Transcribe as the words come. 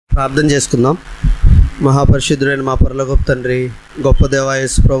ప్రార్థన చేసుకుందాం. మహాపరిశుద్ధుడైన మా పరలోకపు తండ్రి, గొప్ప దేవా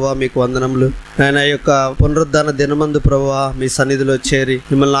యేసు ప్రభువా, మీకు వందనములు. ఆయన యొక్క పునరుద్ధాన దినమందు ప్రభువా మీ సన్నిధిలో చేరి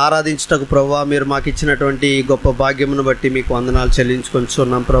మిమ్మల్ని ఆరాధించుటకు ప్రభువా మీరు మాకు ఇచ్చినటువంటి గొప్ప భాగ్యమును బట్టి మీకు వందనాలు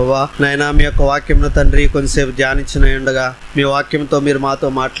చెల్లించుకొనిచున్నాం ప్రభువా. నాయనా, మీ యొక్క వాక్యమును తండ్రి కొంచెంసేపు ధ్యానించిన ఉండగా మీ వాక్యంతో మీరు మాతో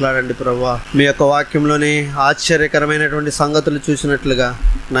మాట్లాడండి ప్రభువా. మీ యొక్క వాక్యంలోని ఆశ్చర్యకరమైనటువంటి సంగతులు చూసినట్లుగా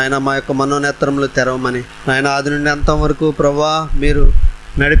నాయన మా యొక్క మనోనేత్రములు తెరవమని, నాయన ఆది నుండి అంతం వరకు ప్రభువా మీరు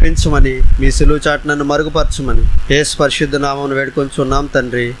నడిపించమని, మీ సిలువ చాటు నన్ను మరుగుపరచమని యేసు పరిశుద్ధ నామమున వేడుకొంచున్నాం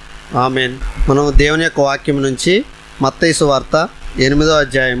తండ్రి, ఆమేన్. మనం దేవుని యొక్క వాక్యం నుంచి మత్తయి సువార్త 8వ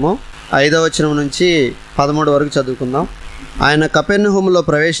అధ్యాయము 5వ వచనం నుంచి 13 వరకు చదువుకుందాం. ఆయన కపెర్నహూములో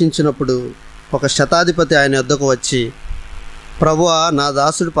ప్రవేశించినప్పుడు ఒక శతాధిపతి ఆయన యొద్దకు వచ్చి, ప్రభువా, నా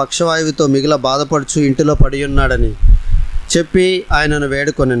దాసుడు పక్షవాయువుతో మిగిల బాధపడుచు ఇంటిలో పడి ఉన్నాడని చెప్పి ఆయనను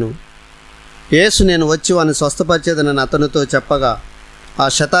వేడుకొనెను. యేసు నేను వచ్చి వాని స్వస్థపరిచేదనని అతనితో చెప్పగా, ఆ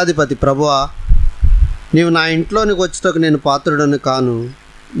శతాధిపతి, ప్రభువా, నీవు నా ఇంట్లోనికి వచ్చుటకు నేను పాత్రుడను కాను.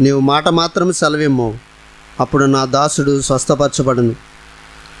 నీవు మాట మాత్రం సెలవిమ్ము, అప్పుడు నా దాసుడు స్వస్థపరచబడును.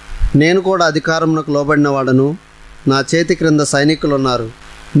 నేను కూడా అధికారమునకు లోబడిన వాడను, నా చేతి క్రింద సైనికులు ఉన్నారు.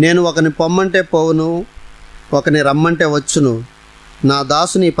 నేను ఒకని పొమ్మంటే పోవును, ఒకని రమ్మంటే వచ్చును, నా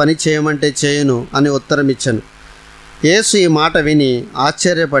దాసుని పని చేయమంటే చేయను అని ఉత్తరం ఇచ్చాను. యేసు ఈ మాట విని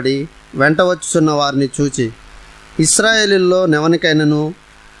ఆశ్చర్యపడి వెంట వచ్చుచున్న వారిని చూచి, ఇశ్రాయేలులో నెవనికైనను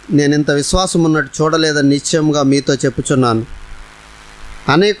నేనింత విశ్వాసం ఉన్నట్టు చూడలేదని నిశ్చయంగా మీతో చెప్పుచున్నాను.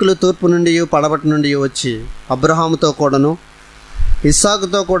 అనేకులు తూర్పు నుండి పడమటి నుండి వచ్చి అబ్రహాముతో కూడాను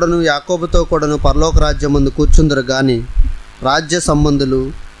ఇస్సాకుతో కూడాను యాకోబుతో కూడాను పరలోక రాజ్యం ముందు కూర్చుందరు గాని రాజ్య సంబంధులు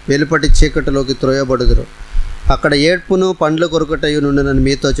వెలుపటి చీకటిలోకి త్రోయబడుదురు. అక్కడ ఏడ్పును పండ్లు కొరుకటయు నుండినని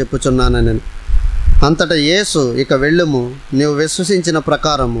మీతో చెప్పుచున్నానని. అంతటా యేసు, ఇక వెళ్ళుము, నీవు విశ్వసించిన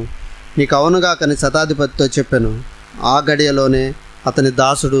ప్రకారము నీకు అవునుగాకని శతాధిపతితో చెప్పాను. ఆ గడియలోనే అతని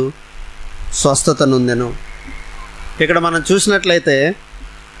దాసుడు స్వస్థత నొందెను. ఇక్కడ మనం చూసినట్లయితే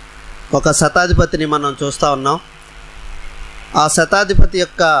ఒక శతాధిపతిని మనం చూస్తూ ఉన్నాం. ఆ శతాధిపతి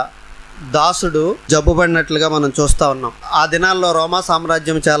యొక్క దాసుడు జబ్బుపడినట్లుగా మనం చూస్తూ ఉన్నాం. ఆ దినాల్లో రోమా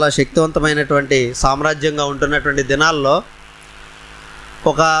సామ్రాజ్యం చాలా శక్తివంతమైనటువంటి సామ్రాజ్యంగా ఉంటున్నటువంటి దినాల్లో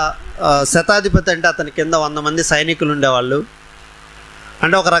ఒక శతాధిపతి అంటే అతని కింద 100 మంది సైనికులు ఉండేవాళ్ళు.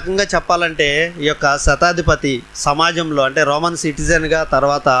 అంటే ఒక రకంగా చెప్పాలంటే ఈ యొక్క శతాధిపతి సమాజంలో, అంటే రోమన్ సిటిజన్గా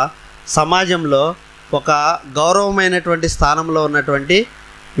తర్వాత సమాజంలో ఒక గౌరవమైనటువంటి స్థానంలో ఉన్నటువంటి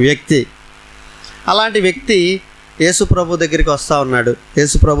వ్యక్తి. అలాంటి వ్యక్తి యేసు ప్రభు దగ్గరికి వస్తూ ఉన్నాడు.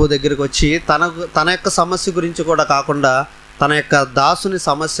 యేసు ప్రభు దగ్గరికి వచ్చి తన యొక్క సమస్య గురించి కూడా కాకుండా తన యొక్క దాసుని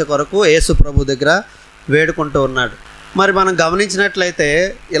సమస్య కొరకు యేసు ప్రభు దగ్గర వేడుకుంటూ ఉన్నాడు. మరి మనం గమనించినట్లయితే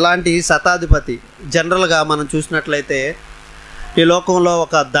ఇలాంటి శతాధిపతి జనరల్గా మనం చూసినట్లయితే ఈ లోకంలో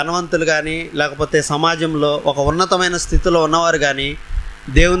ఒక ధనవంతులు కానీ లేకపోతే సమాజంలో ఒక ఉన్నతమైన స్థితిలో ఉన్నవారు కానీ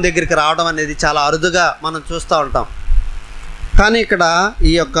దేవుని దగ్గరికి రావడం అనేది చాలా అరుదుగా మనం చూస్తూ ఉంటాం. కానీ ఇక్కడ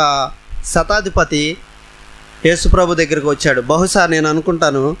ఈ యొక్క శతాధిపతి యేసుప్రభు దగ్గరికి వచ్చాడు. బహుశా నేను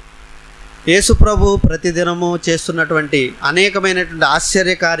అనుకుంటాను యేసుప్రభు ప్రతిదినము చేస్తున్నటువంటి అనేకమైనటువంటి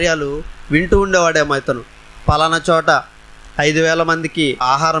ఆశ్చర్య కార్యాలు వింటూ ఉండేవాడేమో. ఇతను పలానా చోట 5,000 మందికి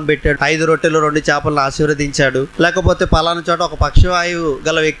ఆహారం పెట్టాడు, 5 రొట్టెలు 2 చేపలను ఆశీర్వదించాడు, లేకపోతే పలానా చోట ఒక పక్షవాయువు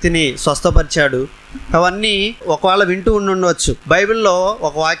గల వ్యక్తిని స్వస్థపరిచాడు. అవన్నీ ఒకవేళ వింటూ ఉండవచ్చు. బైబిల్లో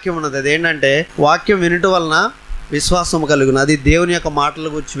ఒక వాక్యం ఉన్నది, అదేంటంటే వాక్యం వినటం వలన విశ్వాసం కలుగును. అది దేవుని యొక్క మాటల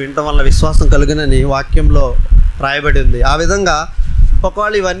గురించి వినటం వల్ల విశ్వాసం కలుగునని వాక్యంలో రాయబడి ఉంది. ఆ విధంగా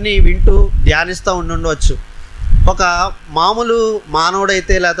ఒకవేళ ఇవన్నీ వింటూ ధ్యానిస్తూ ఉండవచ్చు. ఒక మామూలు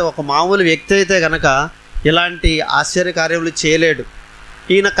మానవుడైతే లేకపోతే ఒక మామూలు వ్యక్తి అయితే కనుక ఇలాంటి ఆశ్చర్య కార్యములు చేయలేడు.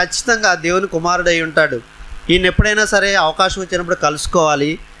 ఈయన ఖచ్చితంగా దేవుని కుమారుడై ఉంటాడు. ఈయన ఎప్పుడైనా సరే అవకాశం వచ్చినప్పుడు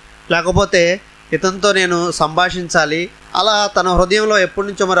కలుసుకోవాలి, లేకపోతే ఇతనితో నేను సంభాషించాలి, అలా తన హృదయంలో ఎప్పటి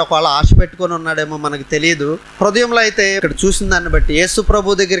నుంచో మరి ఒకవేళ ఆశ పెట్టుకొని ఉన్నాడేమో మనకు తెలియదు. హృదయంలో అయితే ఇక్కడ చూసిన దాన్ని బట్టి యేసు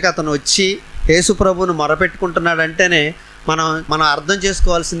ప్రభు దగ్గరికి అతను వచ్చి యేసు ప్రభువును మొరపెట్టుకుంటున్నాడంటేనే మనం అర్థం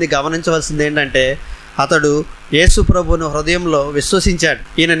చేసుకోవాల్సింది, గమనించవలసింది ఏంటంటే అతడు యేసు ప్రభువును హృదయంలో విశ్వసించాడు.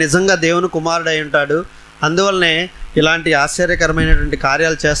 ఈయన నిజంగా దేవుని కుమారుడై ఉంటాడు, అందువల్లనే ఇలాంటి ఆశ్చర్యకరమైనటువంటి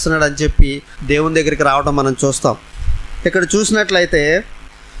కార్యాలు చేస్తున్నాడు అని చెప్పి దేవుని దగ్గరికి రావడం మనం చూస్తాం. ఇక్కడ చూసినట్లయితే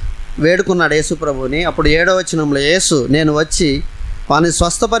వేడుకున్నాడు యేసు ప్రభువుని. అప్పుడు 7వ వచనంలో, యేసు నేను వచ్చి వాని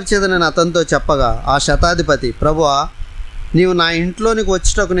స్వస్థపరిచేదని అతనితో చెప్పగా, ఆ శతాధిపతి, ప్రభువా, నీవు నా ఇంట్లోనికి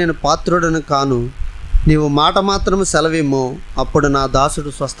వచ్చుటకు నేను పాత్రుడను కాను. నీవు మాట మాత్రము సెలవిమ్ము, అప్పుడు నా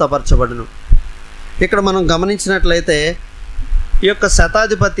దాసుడు స్వస్థపరచబడును. ఇక్కడ మనం గమనించినట్లయితే ఈ యొక్క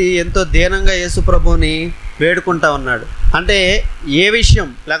శతాధిపతి ఎంతో దీనంగా యేసు ప్రభువుని వేడుకుంటా ఉన్నాడు. అంటే ఏ విషయం,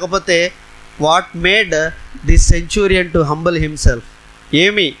 లేకపోతే what made the Centurion to humble himself,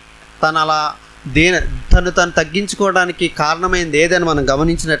 ఏమి తను అలా తను తగ్గించుకోవడానికి కారణమైంది ఏదని మనం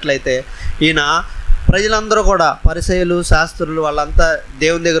గమనించినట్లయితే, ఈయన ప్రజలందరూ కూడా పరిసయ్యులు, శాస్త్రులు వాళ్ళంతా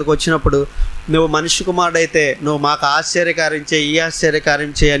దేవుని దగ్గరకు వచ్చినప్పుడు, నువ్వు మనిషి కుమారుడైతే నువ్వు మాకు ఆశ్చర్యకార్యం చేయి, ఈ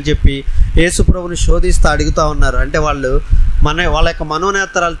ఆశ్చర్యకార్యం చేయి అని చెప్పి యేసుప్రభుని శోధిస్తూ అడుగుతూ ఉన్నారు. అంటే వాళ్ళ యొక్క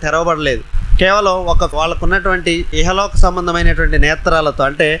మనోనేత్రాలు తెరవబడలేదు. కేవలం వాళ్ళకు ఉన్నటువంటి ఇహలోక సంబంధమైనటువంటి నేత్రాలతో,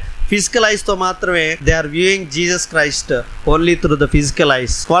 అంటే ఫిజికల్ ఐస్తో మాత్రమే they are viewing Jesus Christ only through the physical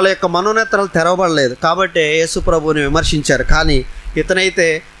ice. వాళ్ళ యొక్క మనోనేత్రాలు తెరవబడలేదు కాబట్టి యేసుప్రభుని విమర్శించారు. కానీ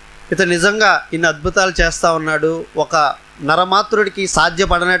ఇతను నిజంగా ఇన్ని అద్భుతాలు చేస్తూ ఉన్నాడు, ఒక నరమాత్రుడికి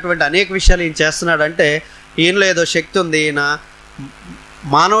సాధ్యపడనటువంటి అనేక విషయాలు ఈయన చేస్తున్నాడు అంటే ఈయనలో ఏదో శక్తి ఉంది, ఈయన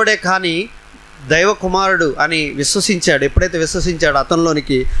మానవుడే కానీ దైవ కుమారుడు అని విశ్వసించాడు. ఎప్పుడైతే విశ్వసించాడో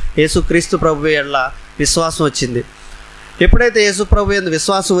అతనిలోనికి యేసుక్రీస్తు ప్రభు యందు విశ్వాసం వచ్చింది. ఎప్పుడైతే యేసుప్రభు యందు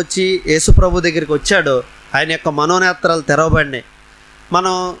విశ్వాసం వచ్చి యేసుప్రభు దగ్గరికి వచ్చాడో ఆయన యొక్క మనోనేత్రాలు తెరవబడినాయి.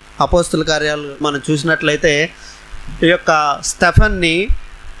 మనం అపోస్తుల కార్యాలు మనం చూసినట్లయితే ఈ యొక్క స్టెఫన్ని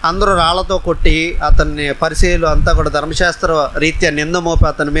అందరూ రాళ్లతో కొట్టి, అతన్ని పరిసయ్యులు అంతా కూడా ధర్మశాస్త్ర రీత్యా నింద మోపి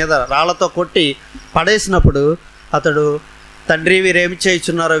అతని మీద రాళ్లతో కొట్టి పడేసినప్పుడు అతడు, తండ్రి వీరేమి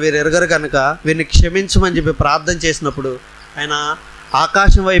చేయుచున్నారో వీరు ఎరగరు కనుక వీరిని క్షమించమని చెప్పి ప్రార్థన చేసినప్పుడు ఆయన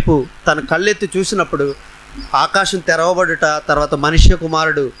ఆకాశం వైపు తన కళ్ళెత్తి చూసినప్పుడు ఆకాశం తెరవబడుట, తర్వాత మనుష్య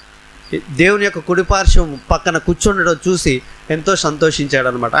కుమారుడు దేవుని యొక్క కుడిపార్శ్వం పక్కన కూర్చుండడం చూసి ఎంతో సంతోషించాడు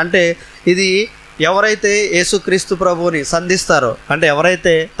అనమాట. అంటే ఇది ఎవరైతే యేసుక్రీస్తు ప్రభువుని సంధిస్తారో, అంటే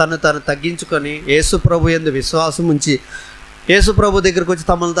ఎవరైతే తను తగ్గించుకొని యేసు ప్రభు యందు విశ్వాసం ఉంచి యేసు ప్రభు దగ్గరికి వచ్చి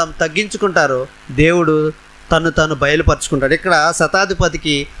తమను తాము తగ్గించుకుంటారో దేవుడు తను బయలుపరుచుకుంటాడు. ఇక్కడ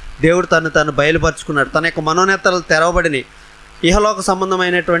శతాధిపతికి దేవుడు తను బయలుపరుచుకున్నాడు. తన యొక్క మనోనేత్రాలు తెరవబడినాయి. ఇహలోక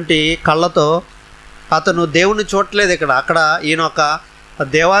సంబంధమైనటువంటి కళ్ళతో అతను దేవుణ్ణి చూడలేదు. అక్కడ ఈయన ఒక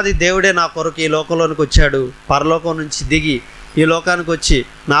దేవాది దేవుడే నా కొరకు ఈ లోకంలోనికి వచ్చాడు, పరలోకం నుంచి దిగి ఈ లోకానికి వచ్చి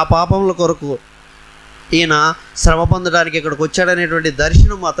నా పాపముల కొరకు ఈయన శ్రమ పొందడానికి ఇక్కడికి వచ్చాడనేటువంటి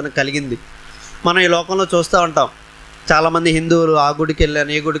దర్శనం అతనికి కలిగింది. మనం ఈ లోకంలో చూస్తూ ఉంటాం, చాలామంది హిందువులు ఆ గుడికి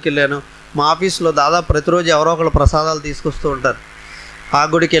వెళ్ళాను, ఈ గుడికి వెళ్ళాను. మా ఆఫీస్లో దాదాపు ప్రతిరోజు ఎవరో ఒకళ్ళు ప్రసాదాలు తీసుకొస్తూ ఉంటారు. ఆ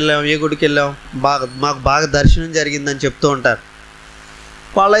గుడికి వెళ్ళాం, ఈ గుడికి వెళ్ళాం, మాకు బాగా దర్శనం జరిగిందని చెప్తూ ఉంటారు.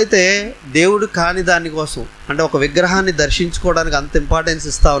 వాళ్ళైతే దేవుడు కాని దానికోసం, అంటే ఒక విగ్రహాన్ని దర్శించుకోవడానికి అంత ఇంపార్టెన్స్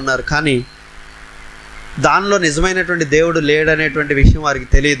ఇస్తూ ఉన్నారు. కానీ దానిలో నిజమైనటువంటి దేవుడు లేడనేటువంటి విషయం వారికి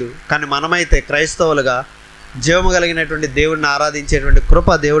తెలియదు. కానీ మనమైతే క్రైస్తవులుగా జీవము కలిగినటువంటి దేవుడిని ఆరాధించేటువంటి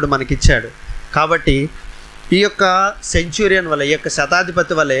కృప దేవుడు మనకిచ్చాడు. కాబట్టి ఈ యొక్క సెంచురియన్ వల్ల, ఈ యొక్క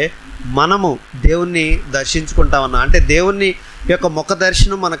శతాధిపతి వలె మనము దేవుణ్ణి దర్శించుకుంటా ఉన్నాం. అంటే దేవుణ్ణి యొక్క ముఖ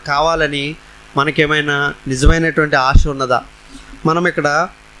దర్శనం మనకు కావాలని మనకేమైనా నిజమైనటువంటి ఆశ ఉన్నదా? మనం ఇక్కడ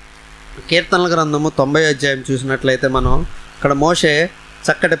కీర్తనల గ్రంథము 90వ అధ్యాయం చూసినట్లయితే మనం ఇక్కడ మోషే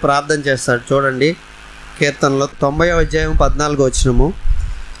చక్కటి ప్రార్థన చేస్తాడు. చూడండి, కీర్తనలో 90వ అధ్యాయం 14వ వచనము,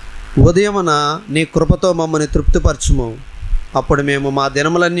 ఉదయమున నీ కృపతో మమ్మల్ని తృప్తిపరచుము, అప్పుడు మేము మా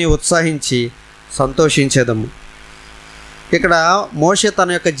దినములన్నీ ఉత్సాహించి సంతోషించేదము. ఇక్కడ మోషే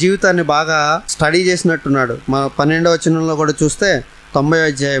తన యొక్క జీవితాన్ని బాగా స్టడీ చేసినట్టున్నాడు. మా 12వ వచనంలో కూడా చూస్తే 90వ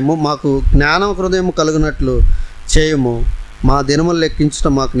అధ్యాయము, మాకు జ్ఞానం హృదయం కలుగునట్లు చేయుము, మా దినములు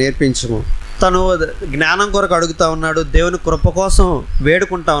లెక్కించడం మాకు నేర్పించము. తను జ్ఞానం కొరకు అడుగుతూ ఉన్నాడు, దేవుని కృప కోసం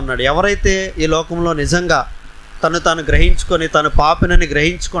వేడుకుంటా ఉన్నాడు. ఎవరైతే ఈ లోకంలో నిజంగా తను గ్రహించుకొని తను పాపినని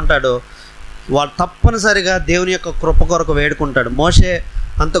గ్రహించుకుంటాడో వాడు తప్పనిసరిగా దేవుని యొక్క కృప కొరకు వేడుకుంటాడు. మోషే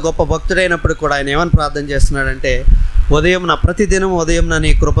అంత గొప్ప భక్తుడైనప్పుడు కూడా ఆయన ఏమని ప్రార్థన చేస్తున్నాడంటే, ప్రతిదినం ఉదయం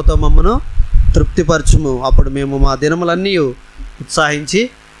నీ కృపతో మమ్మను తృప్తిపరచుము, అప్పుడు మేము మా దినములన్నీ ఉత్సాహించి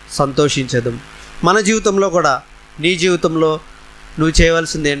సంతోషించేదం. మన జీవితంలో కూడా, నీ జీవితంలో నువ్వు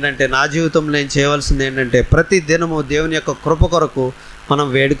చేయవలసింది ఏంటంటే, నా జీవితంలో నేను చేయవలసింది ఏంటంటే, ప్రతి దినము దేవుని యొక్క కృప కొరకు మనం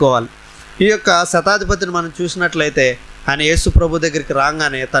వేడుకోవాలి. ఈ యొక్క శతాధిపతిని మనం చూసినట్లయితే ఆయన యేసు ప్రభు దగ్గరికి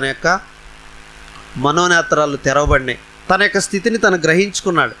రాగానే తన యొక్క మనోనేత్రాలు తెరవబడినాయి. తన యొక్క స్థితిని తను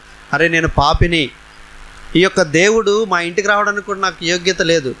గ్రహించుకున్నాడు. అరే, నేను పాపిని, ఈ యొక్క దేవుడు మా ఇంటికి రావడానికి కూడా నాకు యోగ్యత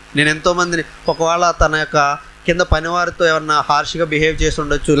లేదు. నేను ఎంతోమందిని, ఒకవేళ తన యొక్క కింద పనివారితో ఏమన్నా హార్ష్గా బిహేవ్ చేసి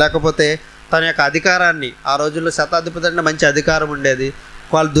ఉండొచ్చు, లేకపోతే తన యొక్క అధికారాన్ని, ఆ రోజుల్లో శతాధిపతి అంటే మంచి అధికారం ఉండేది,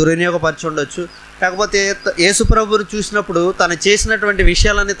 వాళ్ళు దుర్వినియోగపరిచి ఉండొచ్చు. లేకపోతే యేసు ప్రభువుని చూసినప్పుడు తను చేసినటువంటి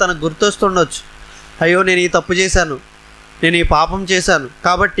విషయాలన్నీ తనకు గుర్తొస్తుండొచ్చు. అయ్యో, నేను ఈ తప్పు చేశాను, నేను ఈ పాపం చేశాను,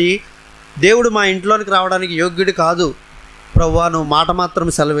 కాబట్టి దేవుడు మా ఇంట్లోనికి రావడానికి యోగ్యుడు కాదు ప్రభువా, నువ్వు మాట మాత్రం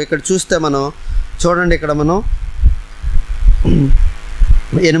సెలవు. ఇక్కడ చూస్తే మనం చూడండి, ఇక్కడ మనం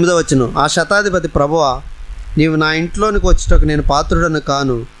 8వ వచనం, ఆ శతాధిపతి, ప్రభువా నీవు నా ఇంట్లోనికి వచ్చేటకు నేను పాత్రుడను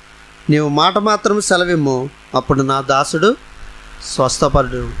కాను, నీవు మాట మాత్రం సెలవిమ్ము, అప్పుడు నా దాసుడు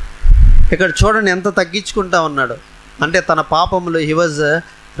స్వస్థపడు. ఇక్కడ చూడండి ఎంత తగ్గించుకుంటా ఉన్నాడు. అంటే తన పాపములు, he was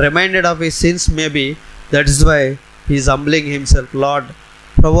reminded of his since, maybe that is why he is humbling himself. Lord,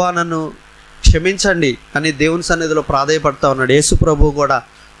 ప్రభువా నన్ను క్షమించండి అని దేవుని సన్నిధిలో ప్రాధేయపడతా ఉన్నాడు. యేసు ప్రభువు కూడా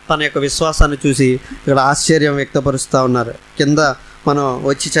తన యొక్క విశ్వాసాన్ని చూసి ఇక్కడ ఆశ్చర్యం వ్యక్తపరుస్తూ ఉన్నారు. కింద మనం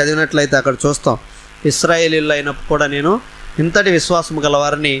వచ్చి చదివినట్లయితే అక్కడ చూస్తాం, ఇశ్రాయేలీయులు అయినప్పుడు కూడా నేను ఇంతటి విశ్వాసం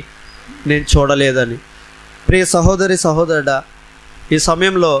గలవారిని నేను చూడలేదని. ప్రియ సహోదరి సహోదరుడా, ఈ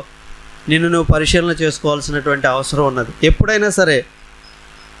సమయంలో నిన్ను నువ్వు పరిశీలన చేసుకోవాల్సినటువంటి అవసరం ఉన్నది. ఎప్పుడైనా సరే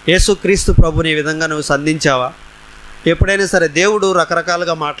యేసుక్రీస్తు ప్రభుని ఈ విధంగా నువ్వు సంధించావా? ఎప్పుడైనా సరే దేవుడు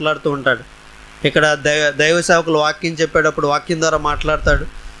రకరకాలుగా మాట్లాడుతూ ఉంటాడు. ఇక్కడ దైవ సేవకులు వాక్యం చెప్పేటప్పుడు వాక్యం ద్వారా మాట్లాడతాడు.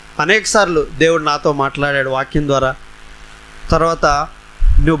 అనేకసార్లు దేవుడు నాతో మాట్లాడాడు వాక్యం ద్వారా. తర్వాత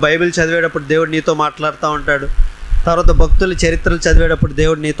నువ్వు బైబిల్ చదివేటప్పుడు దేవుడు నీతో మాట్లాడుతూ ఉంటాడు. తర్వాత భక్తుల చరిత్రలు చదివేటప్పుడు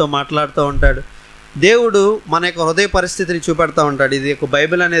దేవుడు నీతో మాట్లాడుతూ ఉంటాడు. దేవుడు మన యొక్క హృదయ పరిస్థితిని చూపెడతా ఉంటాడు. ఇది ఒక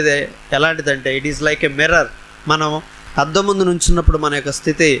బైబిల్ అనేది ఎలాంటిదంటే it is like a mirror. మనం అద్దం ముందు నుంచున్నప్పుడు మన యొక్క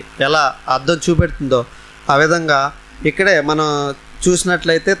స్థితి ఎలా అద్దం చూపెడుతుందో ఆ విధంగా ఇక్కడే మనం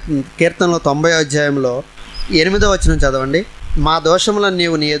చూసినట్లయితే కీర్తనలో 90వ అధ్యాయంలో 8వ వచనం చదవండి. మా దోషములను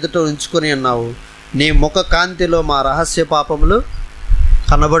నీవు నీ ఎదుట ఉంచుకొని ఉన్నావు, నీ ముఖ కాంతిలో మా రహస్య పాపములు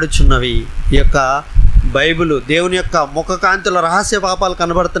కనబడుచున్నవి. ఈ యొక్క బైబిల్ దేవుని యొక్క ముఖ కాంతిలో రహస్య పాపాలు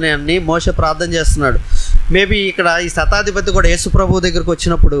కనబడుతున్నాయని మోషే ప్రార్థన చేస్తున్నాడు. మేబీ ఇక్కడ ఈ శతాధిపతి కూడా యేసు ప్రభు దగ్గరికి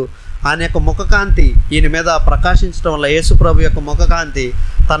వచ్చినప్పుడు ఆయన యొక్క ముఖకాంతి ఈయన మీద ప్రకాశించడం వల్ల యేసు ప్రభు యొక్క ముఖకాంతి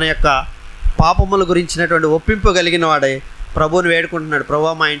తన యొక్క పాపముల గురించినటువంటి ఒప్పింపు కలిగిన వాడే ప్రభువుని వేడుకుంటున్నాడు.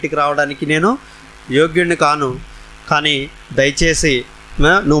 ప్రభువా, మా ఇంటికి రావడానికి నేను యోగ్యుడిని కాను, కానీ దయచేసి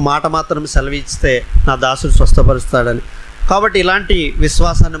నువ్వు మాట మాత్రం సెలవిస్తే నా దాసుడు స్వస్థపరుస్తాడని. కాబట్టి ఇలాంటి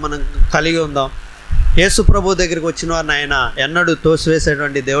విశ్వాసాన్ని మనం కలిగి ఉందాం. యేసు ప్రభు దగ్గరికి వచ్చిన వారిని ఆయన ఎన్నడూ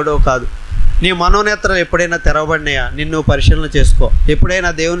తోసివేసేటువంటి దేవుడో కాదు. నీ మనోనేత్రాలు ఎప్పుడైనా తెరవబడినాయా? నిన్ను పరిశీలన చేసుకో. ఎప్పుడైనా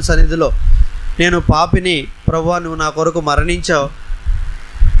దేవుని సన్నిధిలో నేను పాపిని, ప్రభువా నువ్వు నా కొరకు మరణించావు,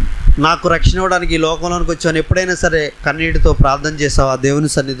 నాకు రక్షణ ఇవ్వడానికి ఈ లోకంలోనికి వచ్చాను, ఎప్పుడైనా సరే కన్నీటితో ప్రార్థన చేసావు ఆ దేవుని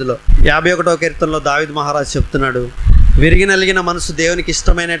సన్నిధిలో? 51వ కీర్తనలో దావీదు మహారాజు చెప్తున్నాడు, విరిగి నలిగిన మనసు దేవునికి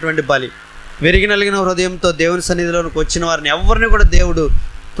ఇష్టమైనటువంటి బలి. విరిగి నలిగిన హృదయంతో దేవుని సన్నిధిలోనికి వచ్చిన వారిని ఎవరిని కూడా దేవుడు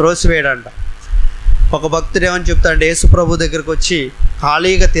త్రోసివేయడంట. ఒక భక్తుడు ఏమని చెప్తాడు, యేసు ప్రభు దగ్గరికి వచ్చి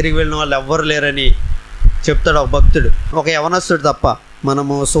ఖాళీగా తిరిగి వెళ్ళిన వాళ్ళు ఎవ్వరు లేరని చెప్తాడు ఒక భక్తుడు. ఒక యవనస్తుడు తప్ప.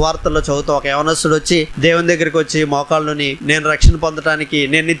 మనము సువార్తల్లో చదువుతాం, ఒక యవనస్తుడు వచ్చి దేవుని దగ్గరికి వచ్చి మోకాళ్ళని నేను రక్షణ పొందడానికి,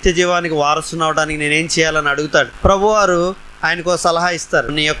 నేను నిత్య జీవానికి వారసుని అవడానికి నేనేం చేయాలని అడుగుతాడు. ప్రభువారు ఆయనకు సలహా ఇస్తారు,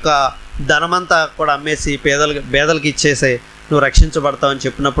 నీ యొక్క ధనమంతా కూడా అమ్మేసి పేదలకు ఇచ్చేసే నువ్వు రక్షించబడతావని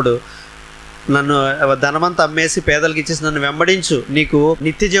చెప్పినప్పుడు, నన్ను ధనమంతా అమ్మేసి పేదలకు ఇచ్చేసి నన్ను వెంబడించు, నీకు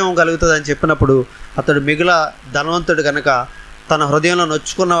నిత్య జీవం కలుగుతుంది అని చెప్పినప్పుడు అతడు మిగుల ధనవంతుడు కనుక తన హృదయంలో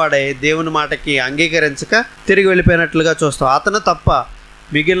నొచ్చుకున్నవాడే దేవుని మాటకి అంగీకరించక తిరిగి వెళ్ళిపోయినట్లుగా చూస్తాం. అతను తప్ప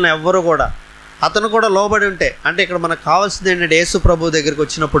మిగిలిన ఎవ్వరు కూడా, అతను కూడా లోబడి ఉంటే, అంటే ఇక్కడ మనకు కావాల్సింది ఏంటంటే యేసు ప్రభు దగ్గరికి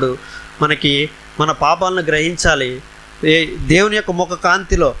వచ్చినప్పుడు మనకి మన పాపాలను గ్రహించాలి. దేవుని యొక్క ముఖ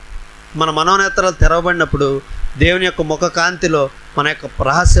కాంతిలో మన మనోనేత్రాలు తెరవబడినప్పుడు, దేవుని యొక్క ముఖ కాంతిలో మన యొక్క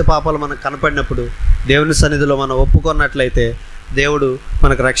రహస్య పాపాలు మనకు కనపడినప్పుడు, దేవుని సన్నిధిలో మనం ఒప్పుకున్నట్లయితే దేవుడు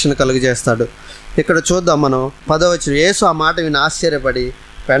మనకు రక్షణ కలుగజేస్తాడు. ఇక్కడ చూద్దాం మనం 10వ వచనం. యేసు ఆ మాట విని ఆశ్చర్యపడి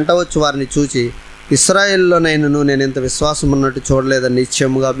వెంట వచ్చి వారిని చూచి, ఇశ్రాయేలులోనైనను నేను ఇంత విశ్వాసం ఉన్నట్టు చూడలేదని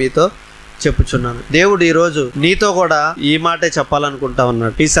నిశ్చయముగా మీతో చెప్పుచున్నాను. దేవుడు ఈరోజు నీతో కూడా ఈ మాటే చెప్పాలనుకుంటా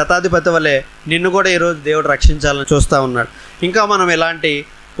ఉన్నాడు. ఈ శతాధిపతి వలె నిన్ను కూడా ఈరోజు దేవుడు రక్షించాలని చూస్తూ ఉన్నాడు. ఇంకా మనం ఇలాంటి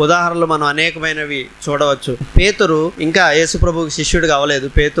ఉదాహరణలు మనం అనేకమైనవి చూడవచ్చు. పేతురు ఇంకా యేసు ప్రభువుకి శిష్యుడిగా అవ్వలేదు.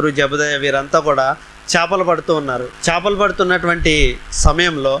 పేతురు, జబదయ వీరంతా కూడా చేపలు పడుతూ ఉన్నారు. చేపలు పడుతున్నటువంటి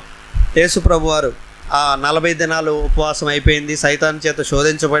సమయంలో యేసు ప్రభు వారు ఆ 40 దినాలు ఉపవాసం అయిపోయింది. సైతాన్ చేత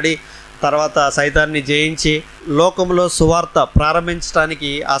శోధించబడి తర్వాత సైతాన్ని జయించి లోకంలో సువార్త ప్రారంభించడానికి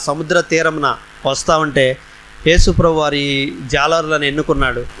ఆ సముద్ర తీరమున వస్తూ ఉంటే యేసు ప్రభు వారి జాలరులను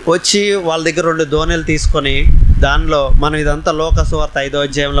ఎన్నుకున్నాడు. వచ్చి వాళ్ళ దగ్గర 2 దోణెలు తీసుకొని దానిలో మనం ఇదంతా లోక సువార్త 5వ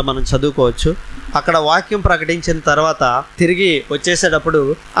అధ్యాయంలో మనం చదువుకోవచ్చు. అక్కడ వాక్యం ప్రకటించిన తర్వాత తిరిగి వచ్చేసేటప్పుడు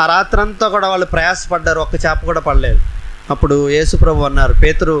ఆ రాత్రంతా కూడా వాళ్ళు ప్రయాసపడ్డారు, ఒక్క చేప కూడా పడలేదు. అప్పుడు యేసు ప్రభు అన్నారు,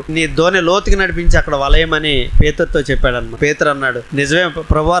 పేతురు నీ దోణి లోతుకి నడిపించి అక్కడ వలయమని పేతురుతో చెప్పాడన్నమాట. పేతురు అన్నాడు, నిజమే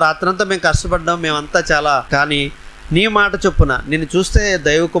ప్రభువా, రాత్రంతా మేము కష్టపడ్డాం, మేమంతా చాలా, కానీ నీ మాట చొప్పున, నిన్ను చూస్తే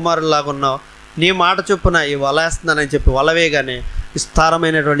దైవ కుమారులాగా ఉన్నావు, నీ మాట చొప్పున ఈ వలేస్తున్నానని చెప్పి వలవేగానే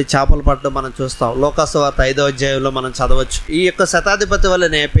విస్తారమైనటువంటి చేపలు పట్టడం మనం చూస్తాం. లోకసువార్త 5వ అధ్యాయంలో మనం చదవచ్చు. ఈ యొక్క శతాధిపతి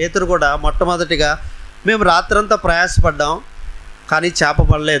వల్లనే పేతురు కూడా మొట్టమొదటిగా మేము రాత్రంతా ప్రయాసపడ్డాం కానీ చేప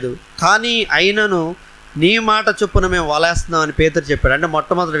పడలేదు, కానీ అయినను నీ మాట చొప్పున మేము వలేస్తున్నాం అని పేతురు చెప్పాడు. అంటే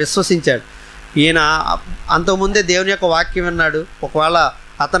మొట్టమొదటి విశ్వసించాడు. ఈయన అంతకుముందే దేవుని యొక్క వాక్యం విన్నాడు. ఒకవేళ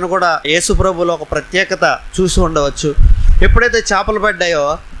అతను కూడా యేసు ప్రభువులో ఒక ప్రత్యేకత చూసి ఉండవచ్చు. ఎప్పుడైతే చేపలు పడ్డాయో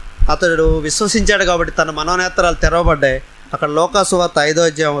అతడు విశ్వసించాడు కాబట్టి తన మనోనేత్రాలు తెరవబడ్డాయి. అక్కడ లోకాసువార్త 5వ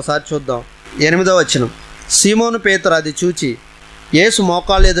అధ్యాయం ఒకసారి చూద్దాం. 8వ వచనం. సీమోను పేతురు అది చూచి యేసు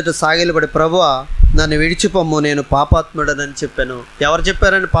మోకాళ్ళ ఎదుట సాగిలపడి, ప్రభువా నన్ను విడిచిపొమ్ము, నేను పాపాత్ముడనని చెప్పాను. ఎవరు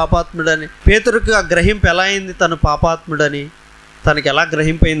చెప్పారని పాపాత్ముడని? పేతురుకి ఆ గ్రహింపు ఎలా అయింది తను పాపాత్ముడని? తనకి ఎలా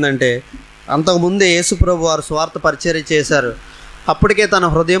గ్రహింపైందంటే, అంతకుముందే యేసు ప్రభు వారు స్వార్థ పరిచర్య చేశారు. అప్పటికే తన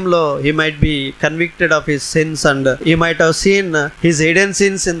హృదయంలో he might be convicted of his since and he might have seen his hidden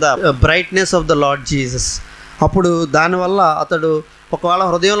since in the brightness of the lord Jesus. అప్పుడు దానివల్ల అతడు ఒకవేళ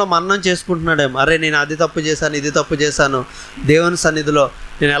హృదయంలో మన్నం చేసుకుంటున్నాడేమో, అరే నేను అది తప్పు చేశాను, ఇది తప్పు చేశాను, దేవుని సన్నిధిలో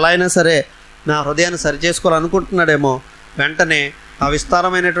నేను ఎలా అయినా సరే నా హృదయాన్ని సరి చేసుకోవాలనుకుంటున్నాడేమో. వెంటనే ఆ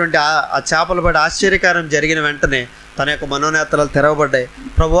విస్తారమైనటువంటి ఆ చేపలు పడి ఆశ్చర్యకారం జరిగిన వెంటనే తన యొక్క మనోనేత్రాలు తెరవబడ్డాయి.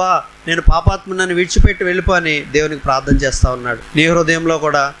 ప్రభువా నేను పాపాత్ముని విడిచిపెట్టి వెళ్ళిపో అని దేవునికి ప్రార్థన చేస్తూ ఉన్నాడు. నీ హృదయంలో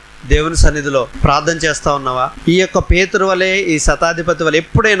కూడా దేవుని సన్నిధిలో ప్రార్థన చేస్తూ ఉన్నావా? ఈ యొక్క పేతురు వలె, ఈ శతాధిపతి వలె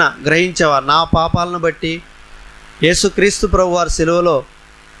ఎప్పుడైనా గ్రహించావా? నా పాపాలను బట్టి యేసుక్రీస్తు ప్రభు వారి శిలువలో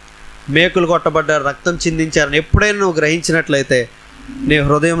మేకులు కొట్టబడ్డారు, రక్తం చిందించారని ఎప్పుడైనా నువ్వు గ్రహించినట్లయితే నీ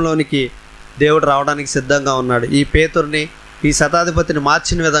హృదయంలోనికి దేవుడు రావడానికి సిద్ధంగా ఉన్నాడు. ఈ పేతుర్ని, ఈ శతాధిపతిని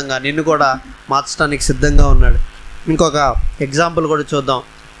మార్చిన విధంగా నిన్ను కూడా మార్చడానికి సిద్ధంగా ఉన్నాడు. ఇంకొక ఎగ్జాంపుల్ కూడా చూద్దాం.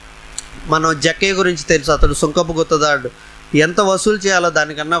 మనం జక్కయ్య గురించి తెలుసు. అతడు సుంకపు గుత్తదాడు. ఎంత వసూలు చేయాలో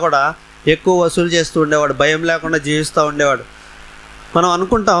దానికన్నా కూడా ఎక్కువ వసూలు చేస్తూ ఉండేవాడు, భయం లేకుండా జీవిస్తూ ఉండేవాడు. మనం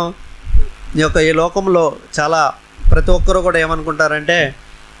అనుకుంటాం ఈ లోకంలో చాలా ప్రతి ఒక్కరూ కూడా ఏమనుకుంటారంటే,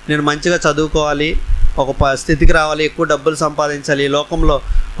 నేను మంచిగా చదువుకోవాలి, ఒక స్థితికి రావాలి, ఎక్కువ డబ్బులు సంపాదించాలి, ఈ లోకంలో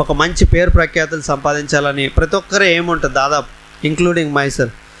ఒక మంచి పేరు ప్రఖ్యాతులు సంపాదించాలని ప్రతి ఒక్కరే ఏముంటుంది దాదాపు, ఇంక్లూడింగ్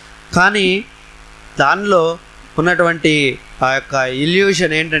మైసెల్ఫ్. కానీ దానిలో ఉన్నటువంటి ఆ యొక్క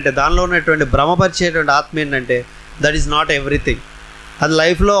ఇల్యూషన్ ఏంటంటే, దానిలో ఉన్నటువంటి భ్రమపరిచేటువంటి ఆత్మ ఏంటంటే, దట్ ఈజ్ నాట్ ఎవ్రీథింగ్. అది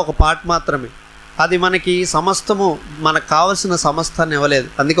లైఫ్లో ఒక పార్ట్ మాత్రమే. అది మనకి సమస్తము, మనకు కావాల్సిన సమస్తాన్ని ఇవ్వలేదు.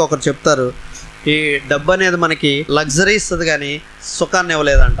 అందుకే ఒకరు చెప్తారు, ఈ డబ్బు అనేది మనకి లగ్జరీ ఇస్తుంది కానీ సుఖాన్ని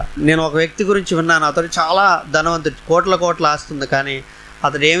ఇవ్వలేదంట. నేను ఒక వ్యక్తి గురించి విన్నాను. అతడు చాలా ధనవంతుడు, కోట్ల ఆస్తుంది, కానీ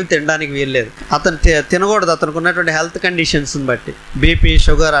అతడు ఏమి తినడానికి వీల్లేదు. అతను తినకూడదు. అతనికి ఉన్నటువంటి హెల్త్ కండిషన్స్ని బట్టి బీపీ,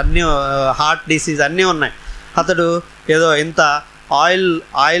 షుగర్ అన్నీ, హార్ట్ డిసీజ్ అన్నీ ఉన్నాయి. అతడు ఏదో ఇంత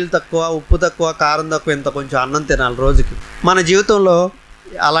ఆయిల్ తక్కువ, ఉప్పు తక్కువ, కారం తక్కువ, ఇంత కొంచెం అన్నం తినాలి రోజుకి. మన జీవితంలో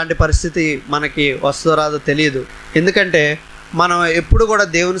అలాంటి పరిస్థితి మనకి వస్తుందో రాదో తెలియదు. ఎందుకంటే మనం ఎప్పుడు కూడా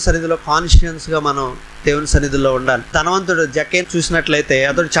దేవుని సన్నిధిలో కాన్షియస్గా మనం దేవుని సన్నిధిలో ఉండాలి. ధనవంతుడు జక్కయ్య చూసినట్లయితే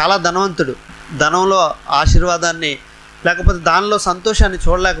అతడు చాలా ధనవంతుడు. ధనంలో ఆశీర్వాదాన్ని లేకపోతే దానిలో సంతోషాన్ని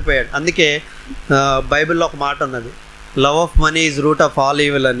చూడలేకపోయాడు. అందుకే బైబిల్లో ఒక మాట ఉన్నది, love of money is root of all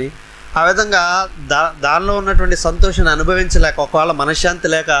evil అని. ఆ విధంగా దానిలో ఉన్నటువంటి సంతోషాన్ని అనుభవించలేక, ఒకవేళ మనశ్శాంతి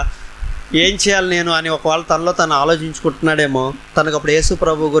లేక ఏం చేయాలి నేను అని ఒకవేళ తనలో తను ఆలోచించుకుంటున్నాడేమో. తనకు అప్పుడు యేసు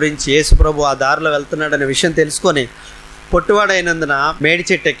ప్రభు గురించి, యేసు ప్రభు ఆ దారిలో వెళ్తున్నాడనే విషయం తెలుసుకొని పొట్టివాడైనందున మేడి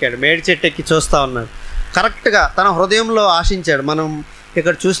చెట్టు ఎక్కాడు. మేడి చెట్టు ఎక్కి చూస్తూ ఉన్నాడు. కరెక్ట్గా తన హృదయంలో ఆశించాడు. మనం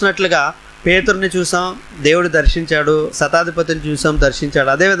ఇక్కడ చూసినట్లుగా పేతురుని చూసాం, దేవుడు దర్శించాడు, శతాధిపతిని చూసాం, దర్శించాడు.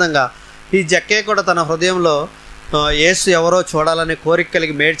 అదేవిధంగా ఈ జక్కయ్య కూడా తన హృదయంలో యేసు ఎవరో చూడాలనే కోరిక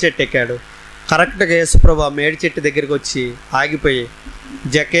కలిగి మేడి చెట్టు ఎక్కాడు. కరెక్ట్గా యేసు ప్రభు ఆ మేడి చెట్టు దగ్గరికి వచ్చి ఆగిపోయి,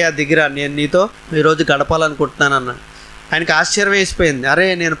 జక్కయ్య దిగిరా, నేను నీతో ఈరోజు గడపాలనుకుంటున్నాను అన్నాడు. ఆయనకి ఆశ్చర్యం వేసిపోయింది. అరే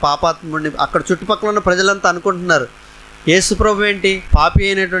నేను పాపాత్ముడిని. అక్కడ చుట్టుపక్కల ఉన్న ప్రజలంతా అనుకుంటున్నారు, యేసు ప్రభు ఏంటి పాపి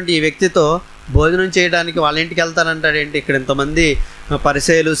అయినటువంటి ఈ వ్యక్తితో భోజనం చేయడానికి వాళ్ళ ఇంటికి వెళ్తానంటాడు ఏంటి, ఇక్కడ ఇంతమంది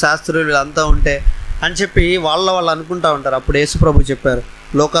పరిసయ్యులు, శాస్త్రులు వీళ్ళంతా ఉంటే అని చెప్పి వాళ్ళు అనుకుంటూ ఉంటారు. అప్పుడు యేసు ప్రభు చెప్పారు,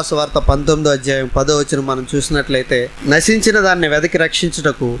 లోకాసు వార్త 19వ అధ్యాయం 10వ వచనం మనం చూసినట్లయితే, నశించిన దాన్ని వెతికి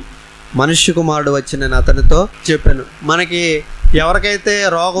రక్షించుటకు మనుష్య కుమారుడు వచ్చి నేను అతనితో చెప్పాను. మనకి ఎవరికైతే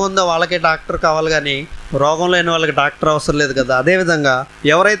రోగం ఉందో వాళ్ళకే డాక్టర్ కావాలి, కానీ రోగం లేని వాళ్ళకి డాక్టర్ అవసరం లేదు కదా. అదేవిధంగా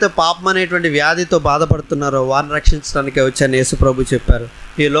ఎవరైతే పాపం అనేటువంటి వ్యాధితో బాధపడుతున్నారో వారిని రక్షించడానికే వచ్చాను యేసు ప్రభు చెప్పారు.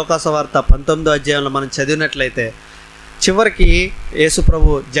 ఈ లోకాసు వార్త 19వ అధ్యాయంలో మనం చదివినట్లయితే చివరికి యేసు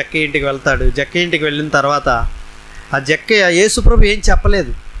ప్రభు జక్కయ్య ఇంటికి వెళ్తాడు. జక్కయ్య ఇంటికి వెళ్ళిన తర్వాత ఆ జక్కయ్య యేసు ప్రభు ఏం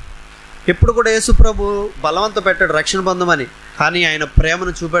చెప్పలేదు. ఎప్పుడు కూడా యేసు ప్రభు బలవంత పెట్టాడు రక్షణ పొందమని, కానీ ఆయన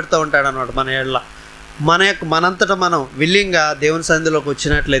ప్రేమను చూపెడుతూ ఉంటాడు అన్నమాట మన ఏళ్ళ. మనంతటా మనం విల్లింగ్గా దేవుని సన్నిధిలోకి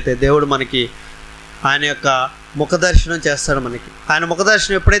వచ్చినట్లయితే దేవుడు మనకి ఆయన యొక్క ముఖదర్శనం చేస్తాడు. మనకి ఆయన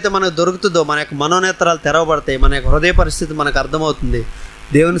ముఖదర్శనం ఎప్పుడైతే మనకు దొరుకుతుందో మన యొక్క మనోనేత్రాలు తెరవబడతాయి, మన యొక్క హృదయ పరిస్థితి మనకు అర్థమవుతుంది.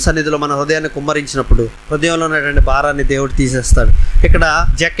 దేవుని సన్నిధిలో మన హృదయాన్ని కుమ్మరించినప్పుడు హృదయంలో ఉన్నటువంటి భారాన్ని దేవుడు తీసేస్తాడు. ఇక్కడ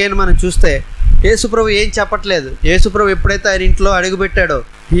జక్కయ్యను మనం చూస్తే యేసుప్రభు ఏం చెప్పట్లేదు. యేసుప్రభు ఎప్పుడైతే ఆయన ఇంట్లో అడుగుపెట్టాడో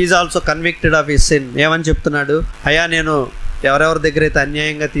he's also convicted of his sin. ఏమని చెప్తున్నాడు, అయ్యా నేను ఎవరెవరి దగ్గర అయితే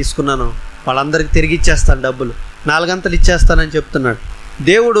అన్యాయంగా తీసుకున్నానో వాళ్ళందరికీ తిరిగి ఇచ్చేస్తాను, డబ్బులు 4 గంటలు ఇచ్చేస్తానని చెప్తున్నాడు.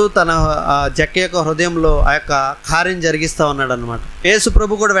 దేవుడు తన జక్కయ్య యొక్క హృదయంలో ఆ యొక్క కార్యం జరిగిస్తూ ఉన్నాడు అనమాట.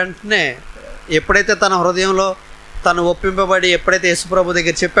 యేసుప్రభు కూడా వెంటనే ఎప్పుడైతే తన హృదయంలో తను ఒప్పింపబడి ఎప్పుడైతే యేసుప్రభు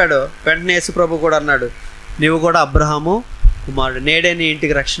దగ్గర చెప్పాడో వెంటనే యేసుప్రభు కూడా అన్నాడు, నువ్వు కూడా అబ్రహాము కుమారుడు, నేడే నీ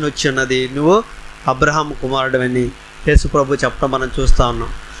ఇంటికి రక్షణ వచ్చి ఉన్నది, నువ్వు అబ్రహాము కుమారుడు అని యేసు ప్రభు చెప్పడం మనం చూస్తూ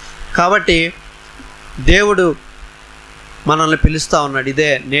ఉన్నాం. కాబట్టి దేవుడు మనల్ని పిలుస్తూ ఉన్నాడు,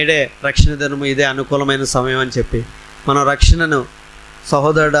 ఇదే నేడే రక్షణ దినము, ఇదే అనుకూలమైన సమయం అని చెప్పి. మనం రక్షణను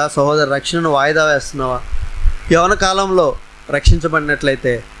సహోదరు రక్షణను వాయిదా వేస్తున్నావా? యవ్వన కాలంలో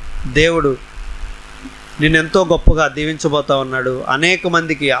రక్షించబడినట్లయితే దేవుడు నిన్నెంతో గొప్పగా దీవించబోతా ఉన్నాడు. అనేక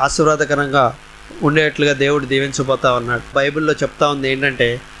మందికి ఆశీర్వాదకరంగా ఉండేట్లుగా దేవుడు దీవించబోతా ఉన్నాడు. బైబిల్లో చెప్తా ఉంది ఏంటంటే,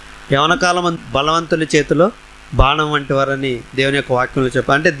 యవ్వన కాలం బలవంతుల చేతిలో బాణం వంటి వారని దేవుని యొక్క వాక్యంలో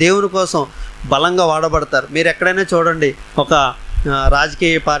చెప్పారు. అంటే దేవుని కోసం బలంగా వాడబడతారు. మీరు ఎక్కడైనా చూడండి, ఒక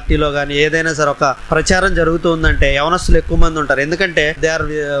రాజకీయ పార్టీలో కానీ ఏదైనా సరే ఒక ప్రచారం జరుగుతుందంటే యవనస్తులు ఎక్కువ మంది ఉంటారు. ఎందుకంటే they are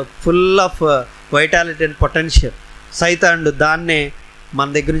full of vitality and potential. సైతానుడు దాన్నే మన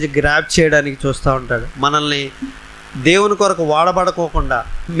దగ్గర నుంచి గ్రాప్ చేయడానికి చూస్తూ ఉంటాడు. మనల్ని దేవుని కొరకు వాడబడుకోకుండా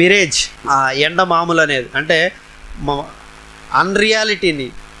మిరేజ్, ఆ ఎండ మామూలు అనేది, అంటే అన్రియాలిటీని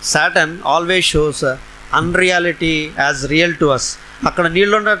Satan always shows unreality as real to us. అక్కడ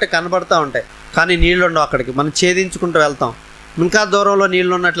నీళ్ళు ఉన్నట్టు కనబడుతూ ఉంటాయి, కానీ నీళ్ళు ఉండవు. అక్కడికి మనం ఛేదించుకుంటూ వెళ్తాం, ఇంకా దూరంలో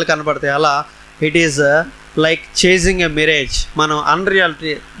నీళ్ళు ఉన్నట్లు కనబడతాయి. అలా it is like chasing a Mirage. మనం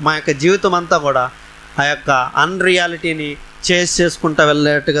అన్రియాలిటీ, మా యొక్క జీవితం అంతా కూడా ఆ యొక్క అన్రియాలిటీని చేసుకుంటూ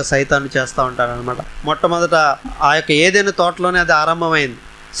వెళ్ళేట్టుగా సైతాను చేస్తూ ఉంటాడు అనమాట. మొట్టమొదట ఆ యొక్క ఏదైనా తోటలోనే అది ఆరంభమైంది.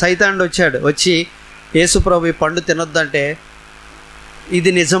 సైతానుడు వచ్చి యేసుప్రభు ఈ పండు తినొద్దంటే,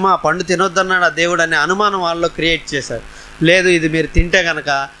 ఇది నిజమా, పండు తినొద్దన్నాడు ఆ దేవుడు అనే అనుమానం వాళ్ళలో క్రియేట్ చేశారు. లేదు, ఇది మీరు తింటే కనుక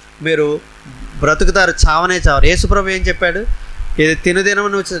మీరు బ్రతుకుతారు, చావనే చావరు. యేసుప్రభు ఏం చెప్పాడు? ఇది తినుదినము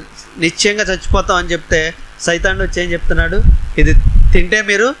నువ్వు నిశ్చయంగా చచ్చిపోతావు అని చెప్తే సైతానుడు వచ్చి ఏం చెప్తున్నాడు? ఇది తింటే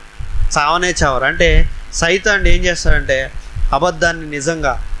మీరు చావనే చావరు. అంటే సైతానుడు ఏం చేస్తాడంటే అబద్ధాన్ని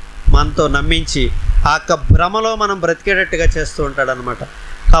నిజంగా మనతో నమ్మించి ఆ యొక్క భ్రమలో మనం బ్రతికేటట్టుగా చేస్తూ ఉంటాడు అనమాట.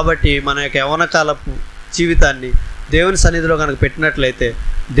 కాబట్టి మన యొక్క యవ్వనకాలపు జీవితాన్ని దేవుని సన్నిధిలో కనుక పెట్టినట్లయితే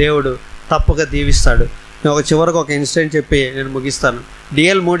దేవుడు తప్పక దీవిస్తాడు. నేను చివరికి ఒక ఇన్సిడెంట్ చెప్పి నేను ముగిస్తాను.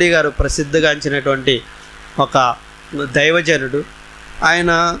 డిఎల్ మూడీ గారు ప్రసిద్ధిగాంచినటువంటి ఒక దైవజనుడు.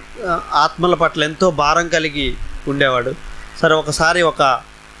 ఆయన ఆత్మల పట్ల ఎంతో భారం కలిగి ఉండేవాడు. సరే, ఒకసారి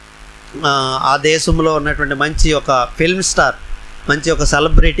ఆ దేశంలో ఉన్నటువంటి మంచి ఒక ఫిల్మ్ స్టార్, మంచి ఒక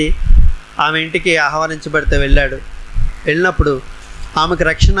సెలబ్రిటీ ఆమె ఇంటికి ఆహ్వానించబడితే వెళ్ళినప్పుడు ఆమెకు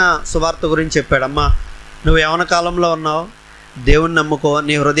రక్షణ సువార్త గురించి చెప్పాడు. అమ్మా, నువ్వు యవ్వన కాలంలో ఉన్నావు, దేవుని నమ్ముకో,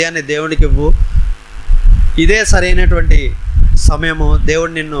 నీ హృదయాన్ని దేవునికి ఇవ్వు, ఇదే సరైనటువంటి సమయము,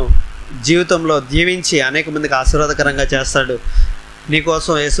 దేవుడు నిన్ను జీవితంలో దీవించి అనేక మందికి ఆశీర్వాదకరంగా చేస్తాడు,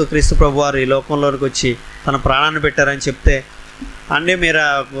 నీకోసం యేసుక్రీస్తు ప్రభువారు ఈ లోకంలోనికి వచ్చి తన ప్రాణాన్ని పెట్టారని చెప్తే, అంటే మీరు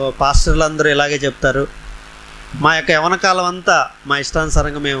పాస్టర్లు అందరూ ఇలాగే చెప్తారు, మా యొక్క యవ్వన కాలం అంతా మా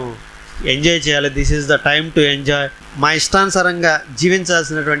ఇష్టానుసారంగా మేము ఎంజాయ్ చేయాలి, this is the time to enjoy, మా ఇష్టానుసారంగా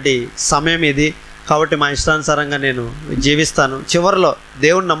జీవించాల్సినటువంటి సమయం ఇది, కాబట్టి మా ఇష్టానుసారంగా నేను జీవిస్తాను, చివరిలో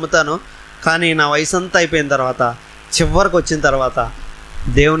దేవుణ్ణి నమ్ముతాను, కానీ నా వయసు అంతా అయిపోయిన తర్వాత చివరికి వచ్చిన తర్వాత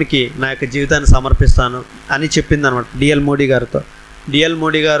దేవునికి నా యొక్క జీవితాన్ని సమర్పిస్తాను అని చెప్పింది అనమాట డిఎల్ మూడీ గారితో. డిఎల్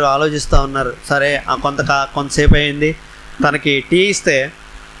మూడీ గారు ఆలోచిస్తూ ఉన్నారు. సరే, కొంతసేపు అయింది, తనకి టీ ఇస్తే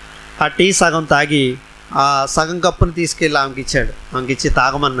ఆ టీ సగం తాగి ఆ సగం కప్పును తీసుకెళ్ళి ఆమెకి ఇచ్చి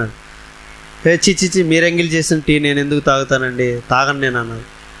తాగమన్నాడు. చిచ్చి మీరెంగిల్ చేసిన టీ నేను ఎందుకు తాగుతానండి, తాగను నేను అన్నాడు.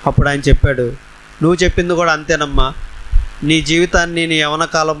 అప్పుడు ఆయన చెప్పాడు, నువ్వు చెప్పింది కూడా అంతేనమ్మా, నీ జీవితాన్ని, నీ యవ్వన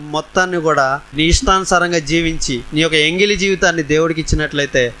కాలం మొత్తాన్ని కూడా నీ ఇష్టానుసారంగా జీవించి నీ యొక్క ఎంగిలి జీవితాన్ని దేవుడికి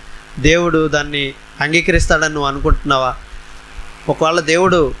ఇచ్చినట్లయితే దేవుడు దాన్ని అంగీకరిస్తాడని నువ్వు అనుకుంటున్నావా? ఒకవేళ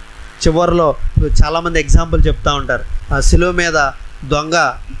దేవుడు చివరిలో చాలామంది ఎగ్జాంపుల్ చెప్తూ ఉంటారు, ఆ శిలువ మీద దొంగ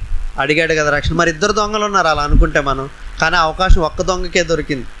అడిగాడు కదా రక్షణ, మరి 2 దొంగలు ఉన్నారు అలా అనుకుంటే మనం, కానీ అవకాశం ఒక్క దొంగకే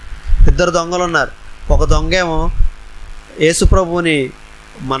దొరికింది. 2 దొంగలు ఉన్నారు. ఒక దొంగేమో యేసుప్రభుని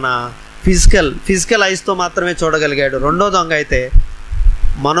మన ఫిజికల్ ఐస్తో మాత్రమే చూడగలిగాడు. రెండో దొంగ అయితే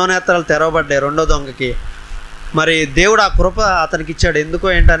మనోనేత్రాలు తెరవబడ్డాయి రెండో దొంగకి. మరి దేవుడు ఆ కృప అతనికి ఇచ్చాడు, ఎందుకో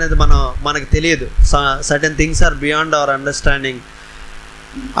ఏంటనేది మనకు తెలియదు. Certain things are beyond our understanding.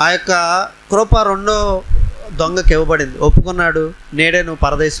 ఆ యొక్క కృప రెండో దొంగకి ఇవ్వబడింది, ఒప్పుకున్నాడు, నేడే నువ్వు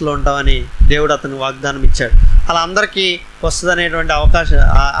పరదేశంలో ఉంటావని దేవుడు అతనికి వాగ్దానం ఇచ్చాడు. అలా అందరికీ వస్తుంది అనేటువంటి అవకాశం,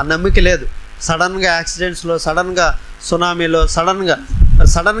 ఆ నమ్మిక లేదు. సడన్గా యాక్సిడెంట్స్లో, సడన్గా సునామీలో,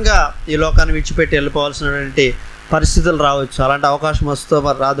 సడన్గా ఈ లోకాన్ని విడిచిపెట్టి వెళ్ళిపోవాల్సినటువంటి పరిస్థితులు రావచ్చు. అలాంటి అవకాశం వస్తుందో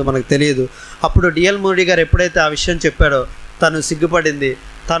మరి రాదు మనకు తెలియదు. అప్పుడు డిఎల్ మూడీ గారు ఎప్పుడైతే ఆ విషయం చెప్పాడో తను సిగ్గుపడింది.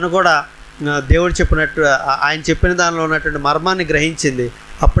 తను కూడా దేవుడు చెప్పినట్టు, ఆయన చెప్పిన దానిలో ఉన్నటువంటి మర్మాన్ని గ్రహించింది.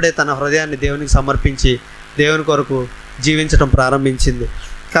 అప్పుడే తన హృదయాన్ని దేవునికి సమర్పించి దేవుని కొరకు జీవించడం ప్రారంభించింది.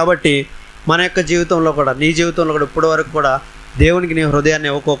 కాబట్టి మన యొక్క జీవితంలో కూడా, నీ జీవితంలో కూడా ఇప్పటి వరకు కూడా దేవునికి నీ హృదయాన్ని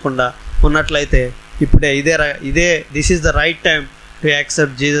ఇవ్వకోకుండా ఉన్నట్లయితే ఇప్పుడే this is the right time to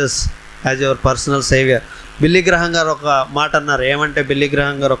accept Jesus as your personal saviour. Billy గ్రహం గారు ఒక మాట అన్నారు. ఏమంటే బిల్లీ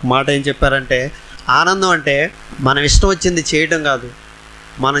గ్రహం గారు ఒక మాట ఏం చెప్పారంటే, ఆనందం అంటే మనం ఇష్టం వచ్చింది చేయడం కాదు,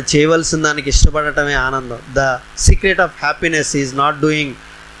 మనం చేయవలసిన దానికి ఇష్టపడటమే ఆనందం. The secret of happiness is not doing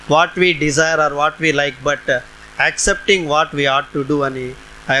what we Dzire are what we like but accepting what we ought to do అని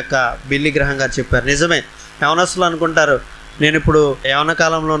ఆ యొక్క బిల్లీ గ్రహం గారు చెప్పారు. నిజమే, యవనస్తులు అనుకుంటారు నేను ఇప్పుడు యవన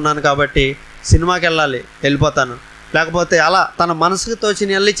కాలంలో ఉన్నాను కాబట్టి సినిమాకి వెళ్ళిపోతాను, లేకపోతే అలా తన మనసుకు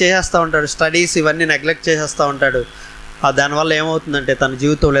తోచిన వెళ్ళి చేసేస్తూ ఉంటాడు, స్టడీస్ ఇవన్నీ నెగ్లెక్ట్ చేసేస్తూ ఉంటాడు. దానివల్ల ఏమవుతుందంటే తన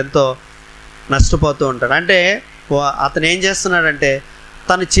జీవితంలో ఎంతో నష్టపోతూ ఉంటాడు. అంటే అతను ఏం చేస్తున్నాడంటే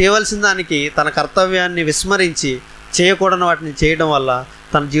తను చేయవలసిన దానికి తన కర్తవ్యాన్ని విస్మరించి చేయకూడని వాటిని చేయడం వల్ల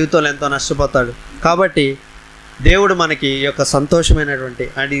తన జీవితంలో ఎంతో నష్టపోతాడు. కాబట్టి దేవుడు మనకి ఈ యొక్క సంతోషమైనటువంటి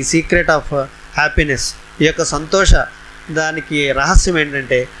అండ్ ఈ సీక్రెట్ ఆఫ్ హ్యాపీనెస్, ఈ యొక్క సంతోష దానికి రహస్యం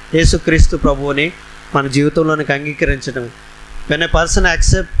ఏంటంటే యేసుక్రీస్తు ప్రభువుని మన జీవితంలోనికి అంగీకరించడం. When a person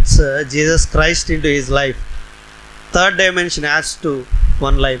accepts Jesus Christ in to his life, third dimension ads to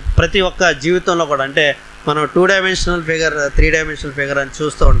one life. ప్రతి ఒక్క జీవితంలో కూడా అంటే మనం 2 డైమెన్షనల్ ఫిగర్ 3 డైమెన్షనల్ ఫిగర్ అని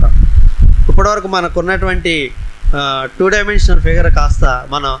చూస్తూ ఉంటాం. ఇప్పటివరకు మనకు ఉన్నటువంటి 2 డైమెన్షనల్ ఫిగర్ కాస్త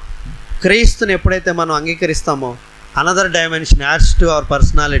మనం క్రీస్తుని ఎప్పుడైతే మనం అంగీకరిస్తామో another dimension ads to our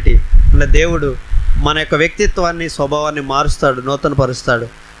personality. అంటే దేవుడు మన యొక్క వ్యక్తిత్వాన్ని స్వభావాన్ని మారుస్తాడు, నూతన పరుస్తాడు,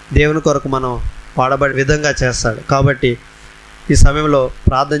 దేవుని కొరకు మనం వాడబడే విధంగా చేస్తాడు. కాబట్టి ఈ సమయంలో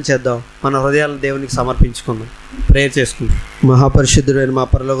ప్రార్థన చేద్దాం, మన హృదయాలను దేవునికి సమర్పించుకుందాం, ప్రేయర్ చేసుకుందాం. మహాపరిశుద్ధుడైన మా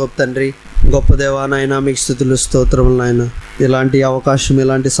పరలోకపు తండ్రి, గొప్ప దేవా నాయన, మీకు స్తుతులు స్తోత్రములు నాయన. ఇలాంటి అవకాశం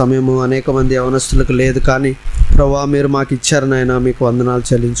ఇలాంటి సమయము అనేక మంది యవనస్తులకు లేదు, కానీ ప్రభా మీరు మాకు ఇచ్చారు నాయన, మీకు వందనాలు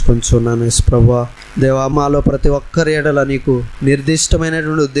చెల్లించుకొంచున్నాను. ప్రభా దేవా, మాలో ప్రతి ఒక్కరి ఎడల నీకు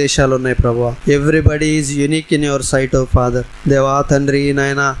నిర్దిష్టమైనటువంటి ఉద్దేశాలు ఉన్నాయి ప్రభా. Everybody is unique in your site oh father. దేవా తండ్రి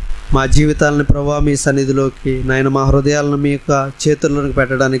నాయన, మా జీవితాలను ప్రభా మీ సన్నిధిలోకి నాయన, మా హృదయాలను మీ యొక్క చేతుల్లోకి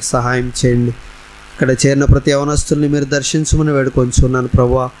పెట్టడానికి సహాయం చేయండి. ఇక్కడ చేరిన ప్రతి యవనస్తుల్ని మీరు దర్శించమని వేడుకొంచున్నాను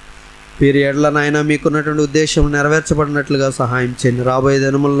ప్రభా. వీరి ఎడల నాయన మీకున్నటువంటి ఉద్దేశం నెరవేర్చబడినట్లుగా సహాయం చేయండి. రాబోయే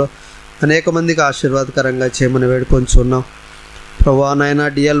దినముల్లో అనేక మందికి ఆశీర్వాదకరంగా చేయమని వేడుకొంచున్నాం ప్రభా. నాయన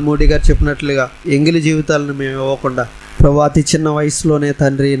డిఎల్ మూడీ గారు చెప్పినట్లుగా ఎంగిలి జీవితాలను మేము ఇవ్వకుండా ప్రభా అతి చిన్న వయసులోనే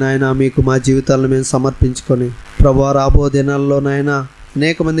తండ్రి నాయన మీకు మా జీవితాలను మేము సమర్పించుకొని ప్రభా రాబో దినాల్లో నాయన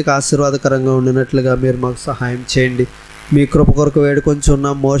అనేక మందికి ఆశీర్వాదకరంగా ఉండినట్లుగా మీరు మాకు సహాయం చేయండి. మీ కృప కొరకు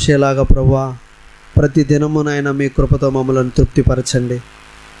వేడుకొంచున్నాం. మోషేలాగా ప్రభా ప్రతి దినము నాయన మీ కృపతో మమ్మల్ని తృప్తిపరచండి.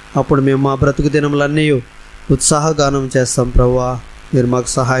 అప్పుడు మేము మా బ్రతుకు దినములన్నీ ఉత్సాహగానం చేస్తాం ప్రభా. మీరు మాకు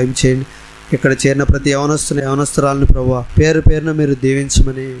సహాయం చేయండి. ఇక్కడ చేరిన ప్రతి యవనస్తురాలని ప్రభా పేరు పేరున మీరు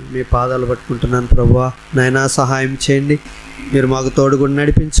దీవించమని మీ పాదాలు పట్టుకుంటున్నాను ప్రభా. నాయనా సహాయం చేయండి, మీరు మాకు తోడుగుండి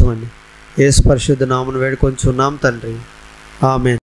నడిపించమని యేసు పరిశుద్ధ నామమున వేడుకొంచున్నాం తండ్రి, ఆమేన్.